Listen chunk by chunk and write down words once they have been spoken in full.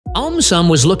AumSum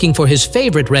was looking for his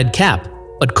favorite red cap,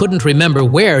 but couldn't remember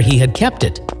where he had kept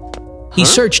it. He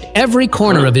searched every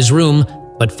corner of his room,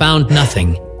 but found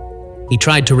nothing. He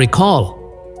tried to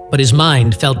recall, but his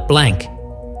mind felt blank.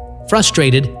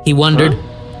 Frustrated, he wondered,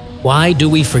 why do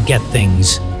we forget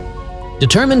things?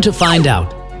 Determined to find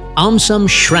out, AumSum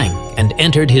shrank and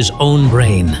entered his own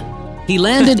brain. He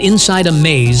landed inside a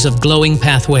maze of glowing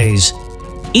pathways.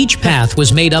 Each path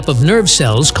was made up of nerve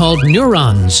cells called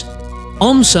neurons.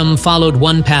 AumSum followed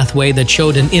one pathway that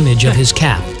showed an image of his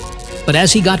cap, but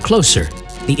as he got closer,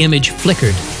 the image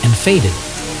flickered and faded.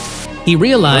 He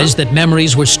realized that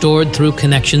memories were stored through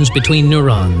connections between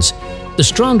neurons. The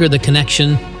stronger the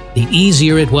connection, the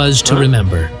easier it was to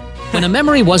remember. When a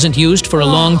memory wasn't used for a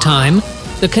long time,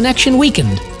 the connection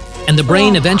weakened, and the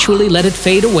brain eventually let it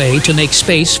fade away to make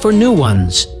space for new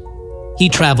ones. He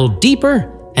traveled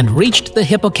deeper and reached the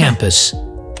hippocampus.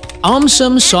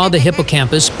 AumSum saw the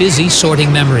hippocampus busy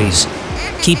sorting memories,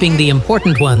 keeping the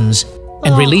important ones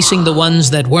and releasing the ones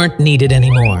that weren't needed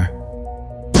anymore.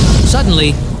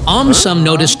 Suddenly, AumSum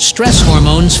noticed stress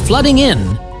hormones flooding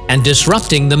in and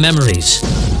disrupting the memories.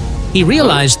 He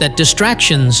realized that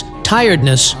distractions,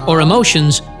 tiredness, or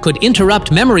emotions could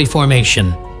interrupt memory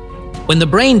formation. When the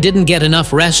brain didn't get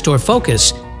enough rest or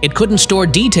focus, it couldn't store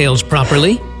details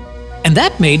properly, and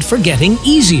that made forgetting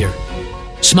easier.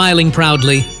 Smiling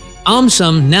proudly,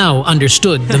 AumSum now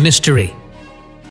understood the mystery.